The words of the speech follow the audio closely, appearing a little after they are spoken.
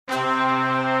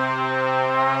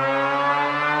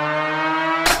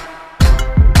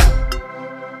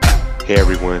Hey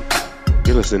everyone,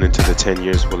 you're listening to the 10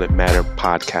 Years Will It Matter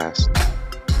podcast,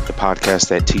 the podcast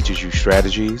that teaches you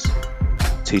strategies,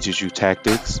 teaches you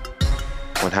tactics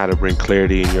on how to bring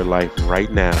clarity in your life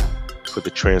right now for the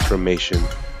transformation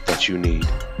that you need.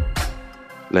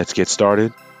 Let's get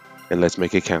started and let's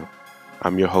make it count.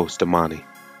 I'm your host, Amani.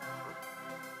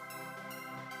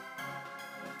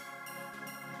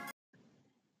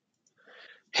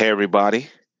 Hey everybody,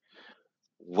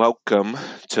 welcome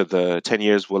to the 10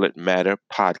 Years Will It Matter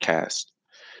podcast.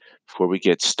 Before we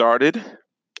get started,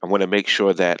 I want to make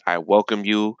sure that I welcome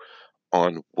you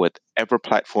on whatever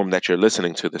platform that you're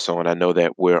listening to this on. I know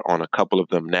that we're on a couple of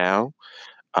them now.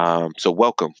 So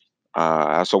welcome.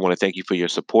 I also want to thank you for your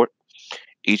support.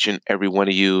 Each and every one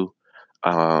of you,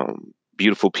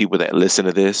 beautiful people that listen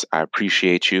to this, I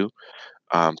appreciate you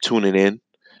tuning in,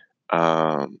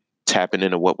 tapping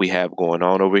into what we have going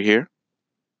on over here.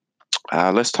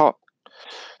 Let's talk.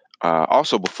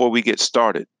 Also, before we get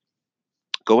started,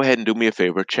 go ahead and do me a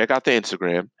favor. Check out the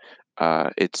Instagram.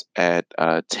 It's at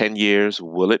 10 years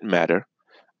will it matter.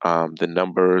 The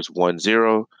numbers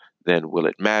 10, then will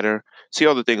it matter? See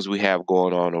all the things we have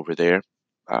going on over there.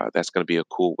 That's going to be a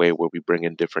cool way where we bring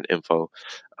in different info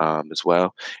as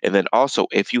well. And then also,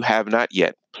 if you have not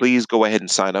yet, please go ahead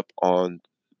and sign up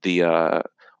the uh,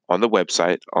 on the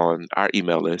website on our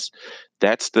email list.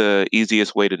 That's the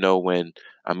easiest way to know when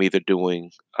I'm either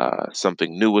doing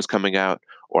something new is coming out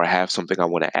or I have something I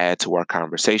want to add to our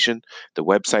conversation. The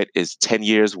website is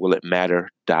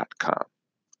 10yearswillitmatter.com.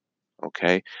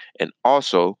 Okay. And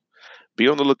also be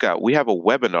on the lookout. We have a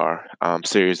webinar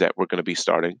series that we're going to be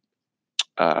starting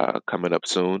coming up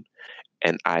soon.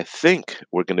 And I think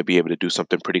we're going to be able to do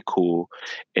something pretty cool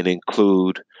and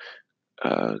include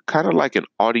kind of like an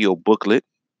audio booklet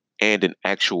and an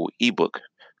actual ebook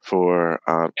for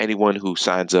anyone who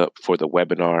signs up for the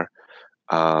webinar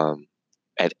um,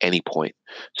 at any point.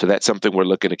 So that's something we're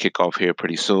looking to kick off here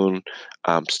pretty soon.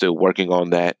 I'm still working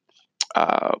on that.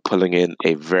 Pulling in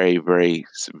a very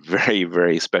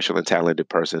special and talented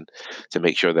person to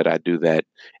make sure that I do that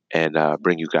and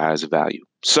bring you guys value.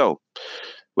 So,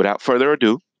 without further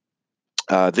ado,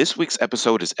 this week's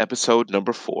episode is episode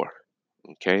number 4.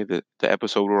 Okay, the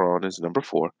episode we're on is number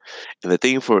 4. And the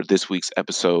theme for this week's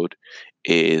episode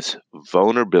is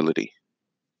vulnerability.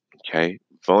 Okay,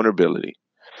 vulnerability.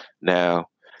 Now,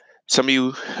 some of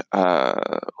you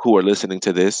who are listening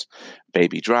to this may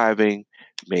be driving,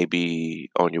 maybe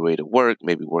on your way to work,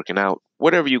 maybe working out,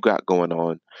 whatever you got going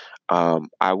on.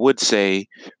 I would say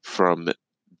from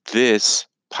this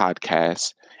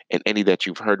podcast and any that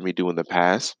you've heard me do in the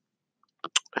past,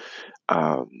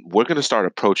 we're going to start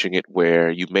approaching it where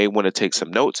you may want to take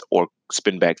some notes or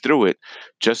spin back through it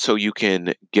just so you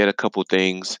can get a couple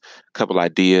things, couple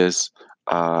ideas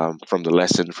from the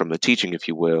lesson, from the teaching, if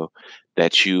you will,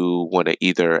 that you want to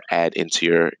either add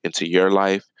into your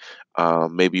life.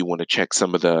 Maybe you want to check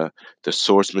some of the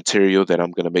source material that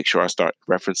I'm going to make sure I start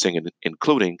referencing and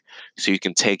including so you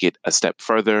can take it a step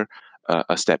further,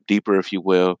 a step deeper, if you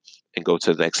will, and go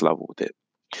to the next level with it.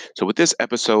 So, with this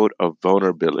episode of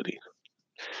vulnerability,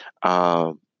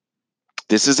 um,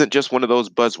 this isn't just one of those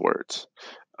buzzwords.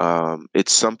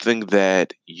 It's something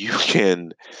that you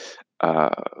can, uh,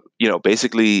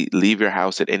 basically leave your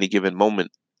house at any given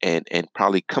moment and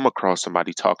probably come across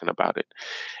somebody talking about it.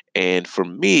 And for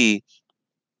me,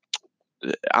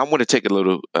 I want to take a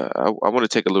little, I want to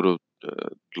take a little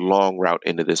long route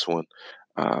into this one,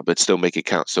 but still make it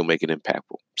count, still make it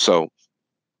impactful. So,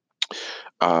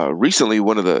 recently,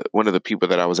 one of the people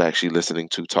that I was actually listening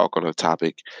to talk on a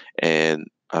topic, and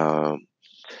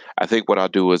I think what I'll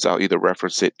do is I'll either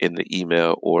reference it in the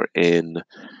email or in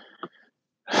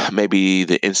maybe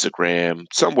the Instagram.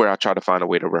 Somewhere I'll try to find a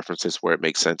way to reference this where it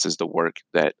makes sense is the work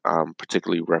that I'm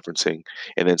particularly referencing,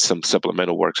 and then some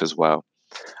supplemental works as well.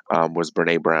 Was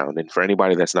Brene Brown. And for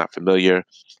anybody that's not familiar,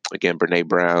 again, Brene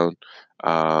Brown,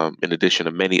 in addition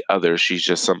to many others, she's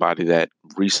just somebody that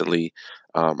recently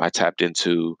I tapped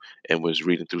into and was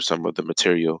reading through some of the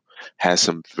material, has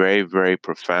some very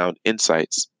profound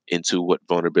insights into what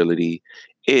vulnerability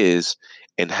is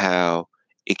and how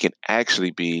it can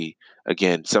actually be,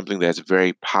 again, something that's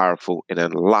very powerful in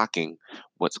unlocking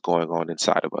what's going on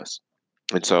inside of us.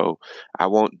 And so I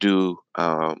won't do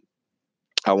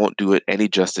I won't do it any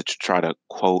justice to try to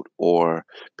quote or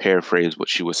paraphrase what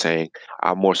she was saying.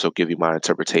 I'll more so give you my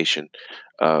interpretation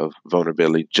of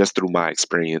vulnerability just through my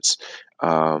experience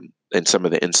and some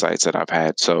of the insights that I've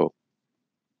had. So,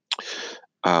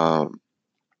 um,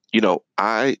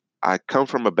 I come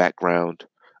from a background,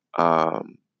 I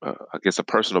guess a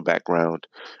personal background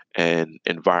and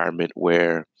environment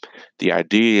where the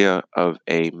idea of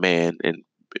a man, and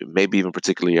maybe even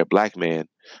particularly a black man,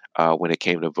 when it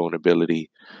came to vulnerability,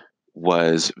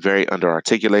 was very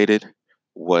underarticulated,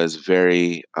 was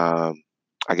very, I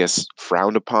guess,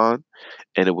 frowned upon,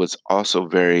 and it was also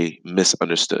very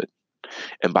misunderstood.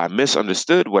 And by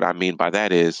misunderstood, what I mean by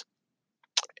that is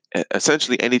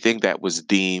essentially anything that was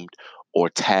deemed or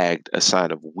tagged a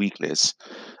sign of weakness,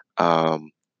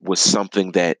 um, was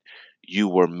something that you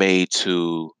were made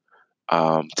to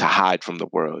hide from the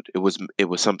world. It was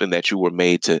something that you were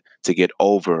made to get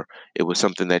over. It was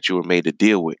something that you were made to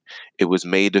deal with. It was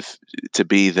made to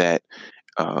be that,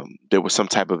 there was some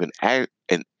type of an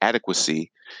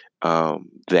adequacy,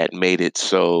 that made it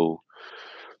so,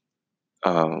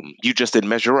 you just didn't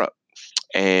measure up.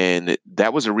 And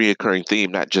that was a reoccurring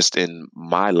theme, not just in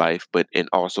my life, but in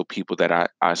also people that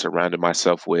I surrounded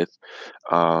myself with.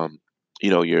 Um,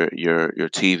 your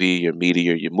TV, your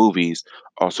media, your movies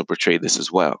also portray this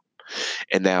as well.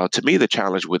 And now, to me, the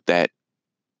challenge with that,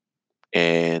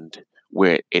 and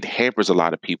where it hampers a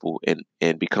lot of people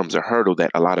and becomes a hurdle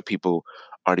that a lot of people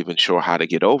aren't even sure how to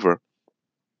get over,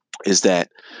 is that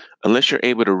unless you're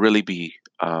able to really be,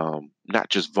 not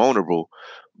just vulnerable,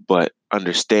 but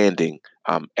understanding,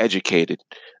 educated,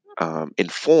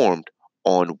 informed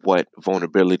on what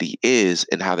vulnerability is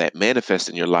and how that manifests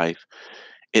in your life,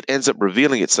 it ends up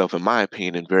revealing itself, in my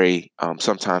opinion, in very,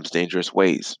 sometimes dangerous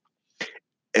ways.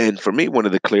 And for me, one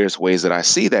of the clearest ways that I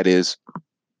see that is,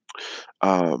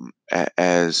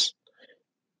 as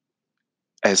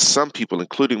some people,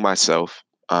 including myself,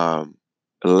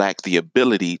 lack the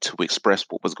ability to express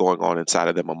what was going on inside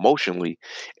of them emotionally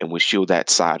and would shield that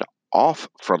side off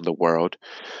from the world,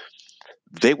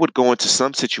 they would go into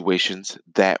some situations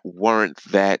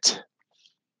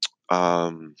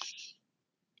um,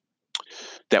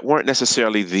 that weren't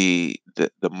necessarily the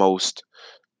most,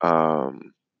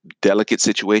 um, delicate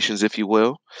situations, if you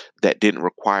will, that didn't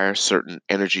require certain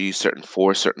energy, certain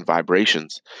force, certain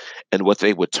vibrations. And what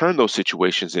they would turn those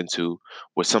situations into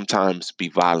would sometimes be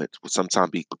violent, would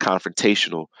sometimes be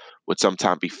confrontational, would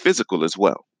sometimes be physical as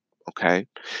well. Okay.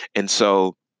 And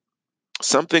so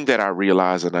something that I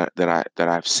realize, and that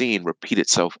I've seen repeat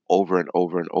itself over and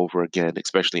over and over again,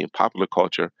 especially in popular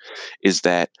culture, is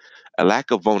that a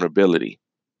lack of vulnerability,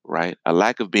 right? A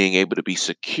lack of being able to be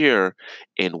secure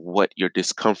in what your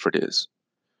discomfort is,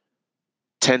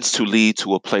 tends to lead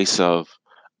to a place of,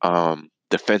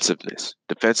 defensiveness.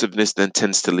 Defensiveness then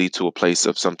tends to lead to a place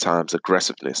of sometimes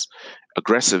aggressiveness.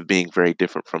 Aggressive being very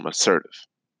different from assertive.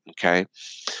 Okay.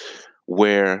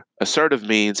 Where assertive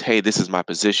means, hey, this is my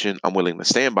position. I'm willing to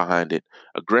stand behind it.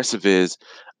 Aggressive is,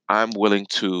 I'm willing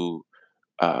to,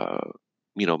 uh,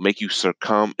 make you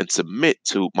succumb and submit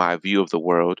to my view of the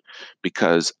world,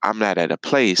 because I'm not at a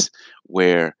place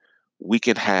where we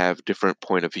can have different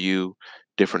point of view,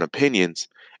 different opinions,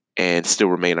 and still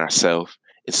remain ourselves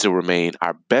and still remain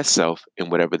our best self in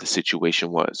whatever the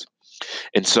situation was.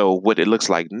 And so what it looks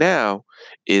like now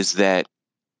is that,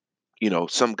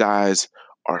 some guys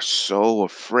are so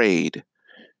afraid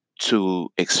to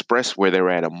express where they're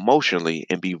at emotionally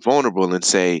and be vulnerable and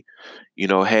say,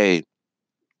 hey,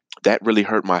 that really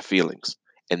hurt my feelings,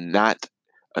 and not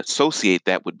associate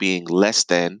that with being less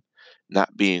than,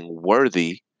 not being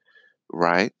worthy,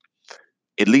 right?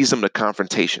 It leads them to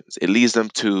confrontations. It leads them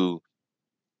to,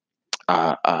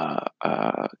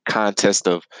 contest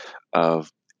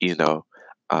of you know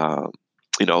um,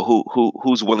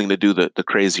 who's willing to do the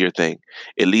crazier thing.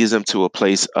 It leads them to a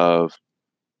place of,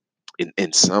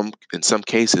 in some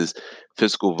cases,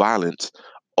 physical violence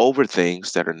over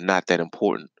things that are not that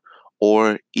important.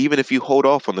 Or even if you hold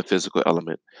off on the physical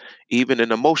element, even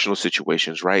in emotional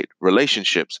situations, right?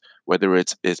 Relationships, whether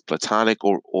it's platonic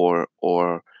or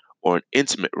an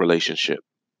intimate relationship,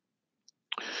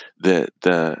 the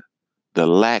the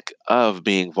lack of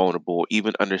being vulnerable,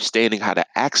 even understanding how to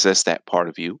access that part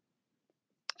of you,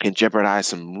 can jeopardize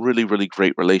some really, really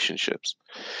great relationships.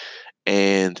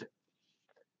 And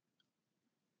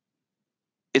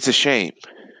it's a shame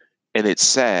and it's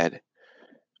sad,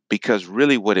 because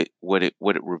really what it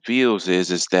reveals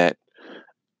is that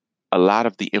a lot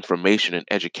of the information and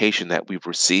education that we've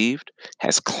received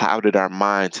has clouded our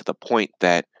mind to the point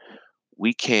that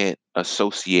we can't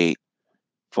associate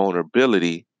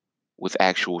vulnerability with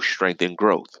actual strength and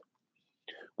growth.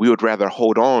 We would rather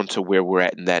hold on to where we're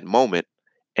at in that moment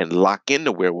and lock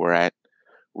into where we're at,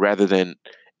 rather than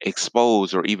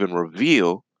expose or even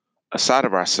reveal a side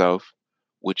of ourselves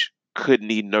which could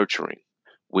need nurturing,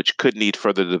 which could need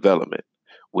further development,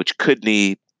 which could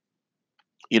need,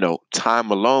 time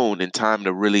alone and time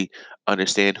to really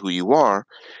understand who you are.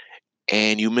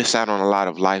 And you miss out on a lot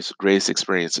of life's greatest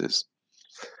experiences.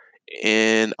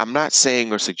 And I'm not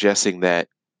saying or suggesting that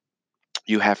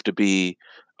You have to be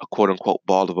a quote unquote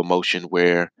ball of emotion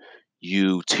where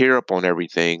you tear up on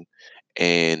everything,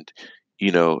 and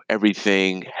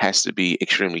everything has to be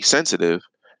extremely sensitive.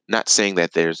 Not saying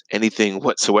that there's anything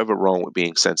whatsoever wrong with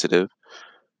being sensitive,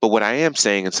 but what I am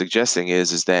saying and suggesting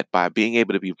is that by being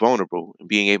able to be vulnerable and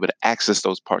being able to access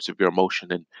those parts of your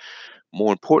emotion, and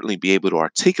more importantly be able to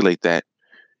articulate that,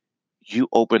 you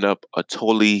open up a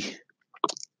totally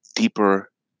deeper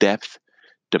depth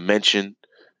dimension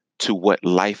to what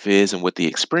life is and what the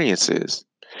experience is.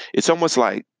 It's almost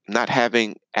like not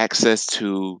having access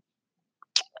to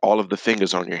all of the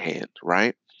fingers on your hand,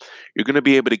 right? You're going to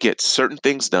be able to get certain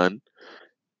things done.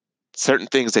 Certain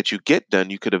things that you get done,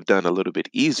 you could have done a little bit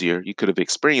easier. You could have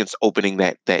experienced opening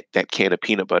that can of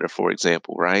peanut butter, for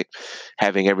example, right?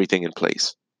 Having everything in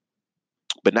place,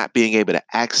 but not being able to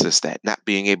access that, not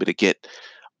being able to get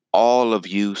all of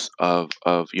use of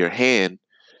your hand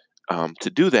to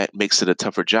do that makes it a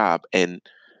tougher job. And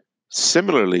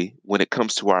similarly, when it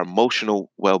comes to our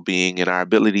emotional well-being and our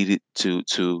ability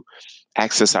to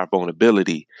access our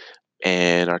vulnerability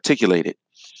and articulate it,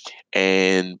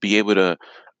 and be able to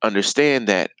understand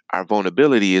that our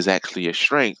vulnerability is actually a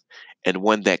strength, and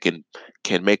one that can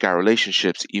make our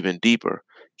relationships even deeper,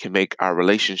 can make our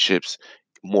relationships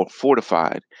more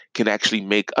fortified, can actually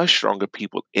make us stronger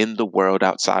people in the world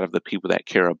outside of the people that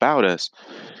care about us.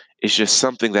 It's just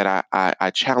something that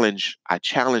I challenge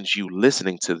you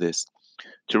listening to this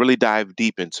to really dive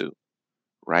deep into,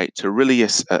 right? To really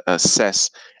assess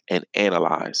and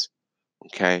analyze.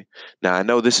 Okay. Now I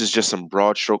know this is just some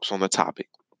broad strokes on the topic.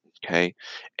 Okay.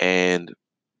 And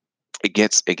it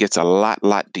gets a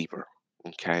lot deeper.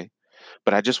 Okay.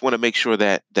 But I just want to make sure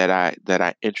that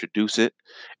I introduce it,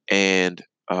 and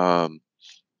um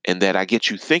and that I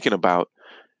get you thinking about,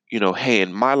 hey,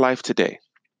 in my life today,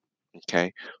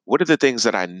 okay, what are the things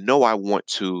that I know I want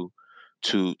to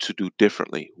do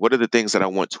differently? What are the things that I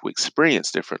want to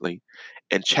experience differently?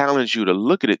 And challenge you to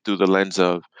look at it through the lens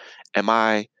of, am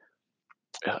I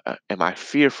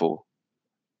fearful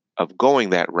of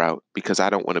going that route because I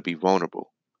don't want to be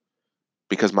vulnerable?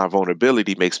 Because my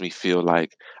vulnerability makes me feel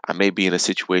like I may be in a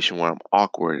situation where I'm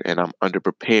awkward and I'm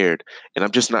underprepared and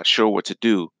I'm just not sure what to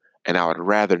do. And I would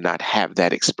rather not have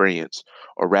that experience,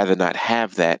 or rather not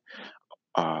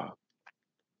uh,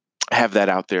 have that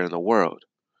out there in the world.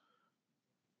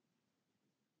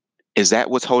 Is that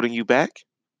what's holding you back?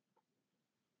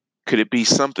 Could it be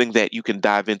something that you can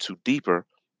dive into deeper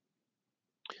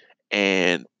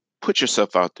and put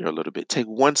yourself out there a little bit? Take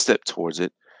one step towards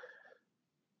it,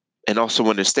 and also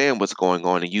understand what's going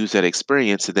on and use that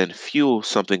experience to then fuel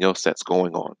something else that's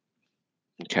going on.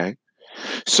 Okay.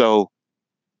 So,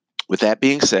 with that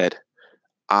being said,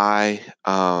 I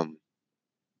um,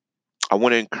 I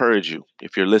want to encourage you,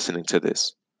 if you're listening to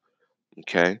this,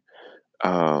 okay,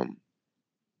 um,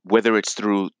 whether it's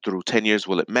through 10 years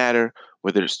will it matter,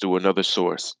 whether it's through another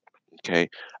source, okay,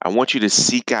 I want you to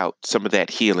seek out some of that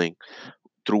healing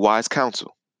through wise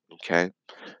counsel. Okay.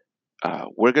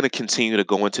 We're going to continue to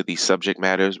go into these subject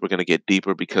matters. We're going to get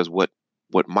deeper, because what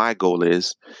my goal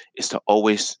is to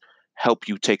always help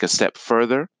you take a step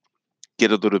further,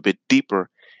 get a little bit deeper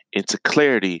into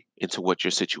clarity into what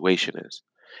your situation is.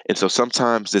 And so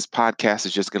sometimes this podcast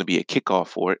is just going to be a kickoff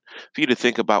for it, for you to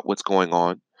think about what's going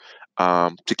on,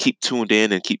 to keep tuned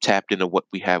in and keep tapped into what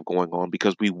we have going on,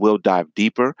 because we will dive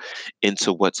deeper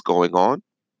into what's going on.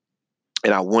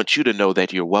 And I want you to know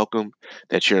that you're welcome,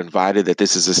 that you're invited, that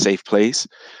this is a safe place,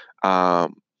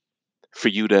 um, for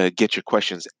you to get your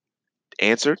questions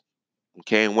answered.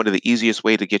 Okay. And one of the easiest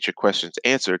way to get your questions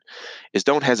answered is,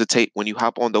 don't hesitate when you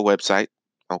hop on the website.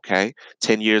 Okay.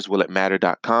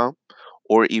 10yearswillitmatter.com.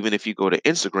 Or even if you go to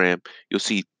Instagram, you'll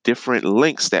see different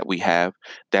links that we have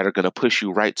that are going to push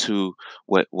you right to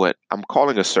what I'm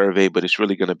calling a survey, but it's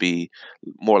really going to be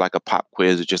more like a pop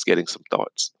quiz or just getting some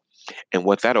thoughts. And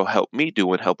what that'll help me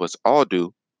do and help us all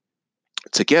do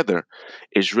together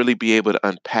is really be able to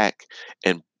unpack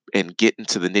and get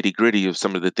into the nitty gritty of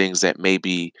some of the things that may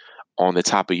be on the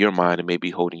top of your mind and may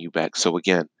be holding you back. So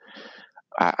again,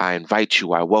 I invite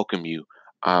you, I welcome you.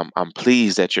 I'm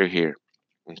pleased that you're here.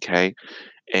 Okay.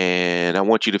 And I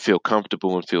want you to feel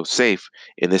comfortable and feel safe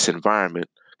in this environment,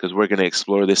 because we're going to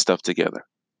explore this stuff together.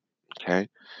 Okay.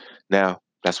 Now,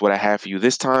 that's what I have for you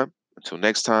this time. Until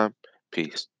next time,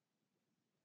 peace.